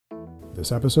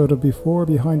This episode of Before,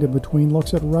 Behind, and Between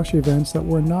looks at Rush events that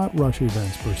were not Rush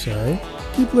events per se.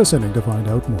 Keep listening to find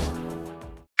out more.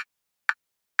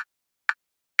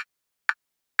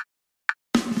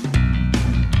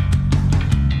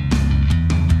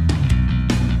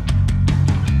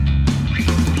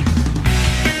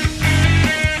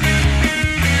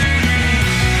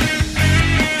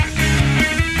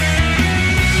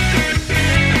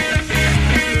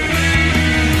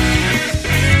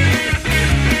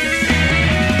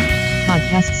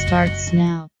 Podcast starts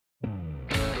now.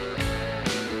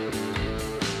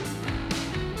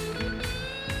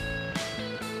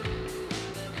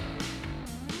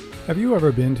 Have you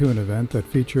ever been to an event that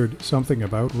featured something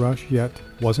about Rush yet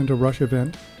wasn't a Rush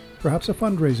event? Perhaps a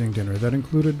fundraising dinner that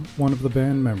included one of the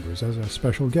band members as a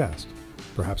special guest.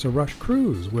 Perhaps a Rush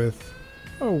cruise with,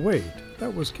 oh wait,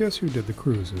 that was Kiss who did the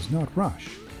cruises, not Rush.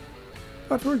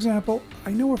 But for example,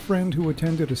 I know a friend who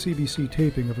attended a CBC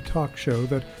taping of a talk show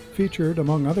that featured,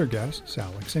 among other guests,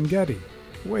 Alex and Geddy.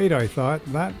 Wait, I thought,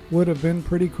 that would have been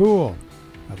pretty cool.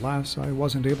 Alas, I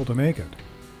wasn't able to make it.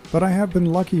 But I have been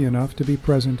lucky enough to be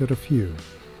present at a few.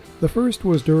 The first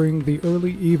was during the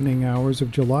early evening hours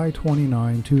of July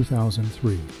 29,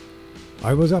 2003.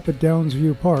 I was up at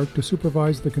Downsview Park to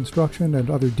supervise the construction and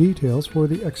other details for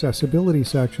the accessibility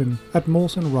section at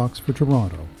Molson Rocks for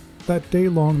Toronto, that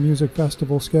day-long music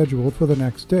festival scheduled for the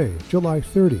next day, July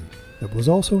 30, that was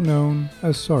also known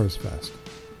as SARSfest.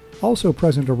 Also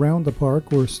present around the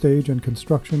park were stage and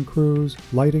construction crews,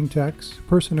 lighting techs,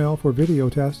 personnel for video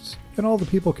tests, and all the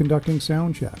people conducting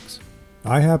sound checks.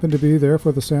 I happened to be there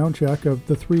for the sound check of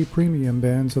the 3 premium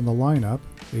bands in the lineup,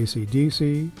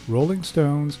 AC/DC, Rolling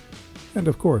Stones, and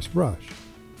of course Rush.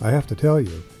 I have to tell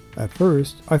you, at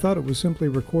first, I thought it was simply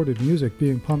recorded music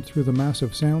being pumped through the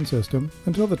massive sound system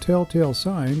until the telltale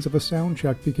signs of a sound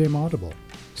check became audible,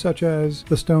 such as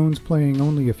the Stones playing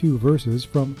only a few verses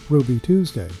from Ruby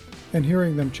Tuesday, and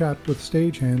hearing them chat with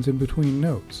stagehands in between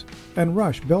notes, and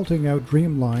Rush belting out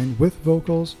Dreamline with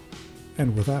vocals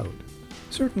and without.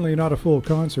 Certainly not a full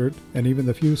concert, and even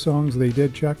the few songs they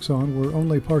did checks on were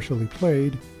only partially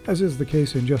played, as is the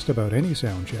case in just about any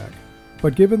sound check.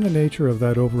 But given the nature of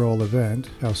that overall event,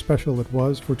 how special it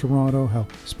was for Toronto, how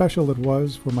special it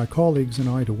was for my colleagues and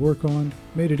I to work on,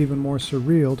 made it even more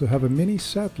surreal to have a mini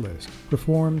set list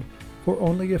performed for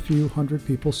only a few hundred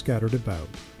people scattered about,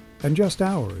 and just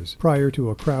hours prior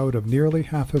to a crowd of nearly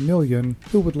 500,000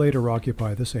 who would later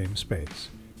occupy the same space.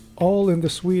 All in the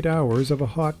sweet hours of a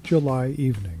hot July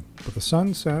evening, with a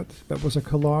sunset that was a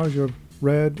collage of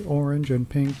red, orange, and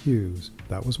pink hues.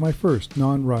 That was my first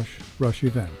non-Rush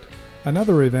event.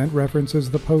 Another event references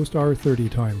the post-R30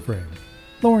 timeframe.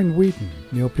 Lauren Wheaton,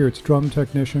 Neil Peart's drum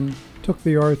technician, took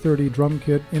the R30 drum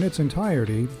kit in its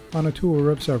entirety on a tour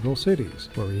of several cities,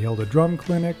 where he held a drum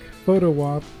clinic, photo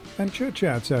op, and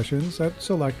chit-chat sessions at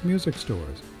select music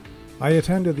stores. I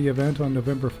attended the event on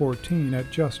November 14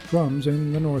 at Just Drums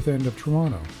in the north end of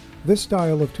Toronto. This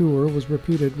style of tour was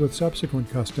repeated with subsequent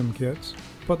custom kits,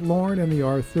 but Lauren and the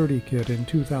R30 kit in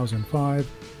 2005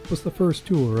 was the first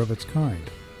tour of its kind.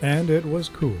 And it was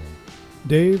cool.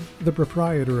 Dave, the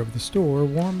proprietor of the store,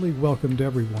 warmly welcomed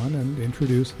everyone and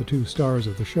introduced the 2 stars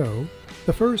of the show.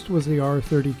 The first was the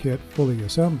R30 kit fully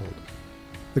assembled.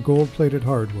 The gold-plated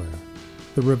hardware,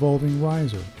 the revolving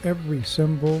riser, every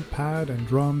cymbal, pad, and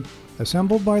drum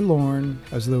assembled by Lauren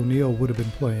as though Neil would have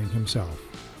been playing himself.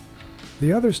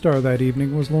 The other star that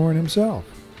evening was Lauren himself,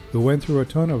 who went through a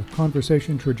ton of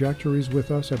conversation trajectories with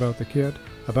us about the kit,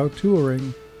 about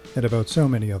touring, and about so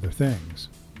many other things.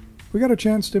 We got a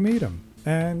chance to meet him,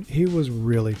 and he was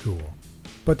really cool.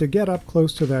 But to get up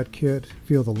close to that kit,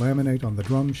 feel the laminate on the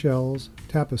drum shells,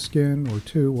 tap a skin or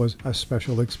 2 was a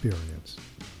special experience.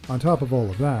 On top of all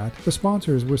of that, the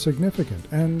sponsors were significant,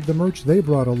 and the merch they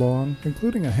brought along,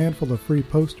 including a handful of free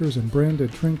posters and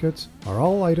branded trinkets, are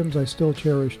all items I still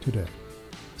cherish today.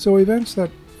 So events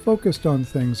that focused on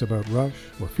things about Rush,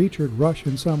 or featured Rush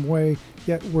in some way,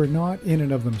 yet were not in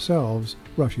and of themselves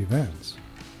Rush events.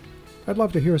 I'd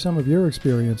love to hear some of your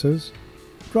experiences.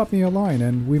 Drop me a line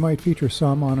and we might feature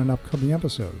some on an upcoming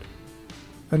episode.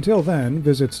 Until then,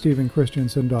 visit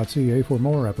stephenchristiansen.ca for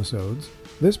more episodes.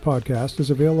 This podcast is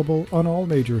available on all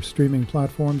major streaming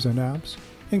platforms and apps,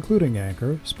 including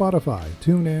Anchor, Spotify,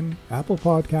 TuneIn, Apple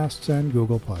Podcasts, and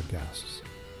Google Podcasts.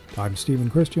 I'm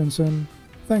Stephen Christiansen.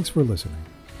 Thanks for listening.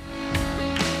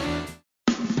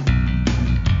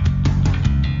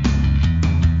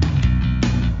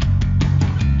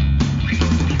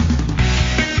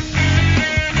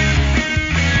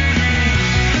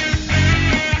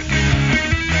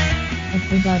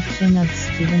 Production of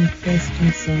Stephen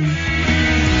Christensen.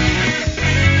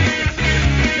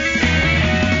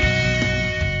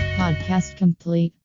 Podcast complete.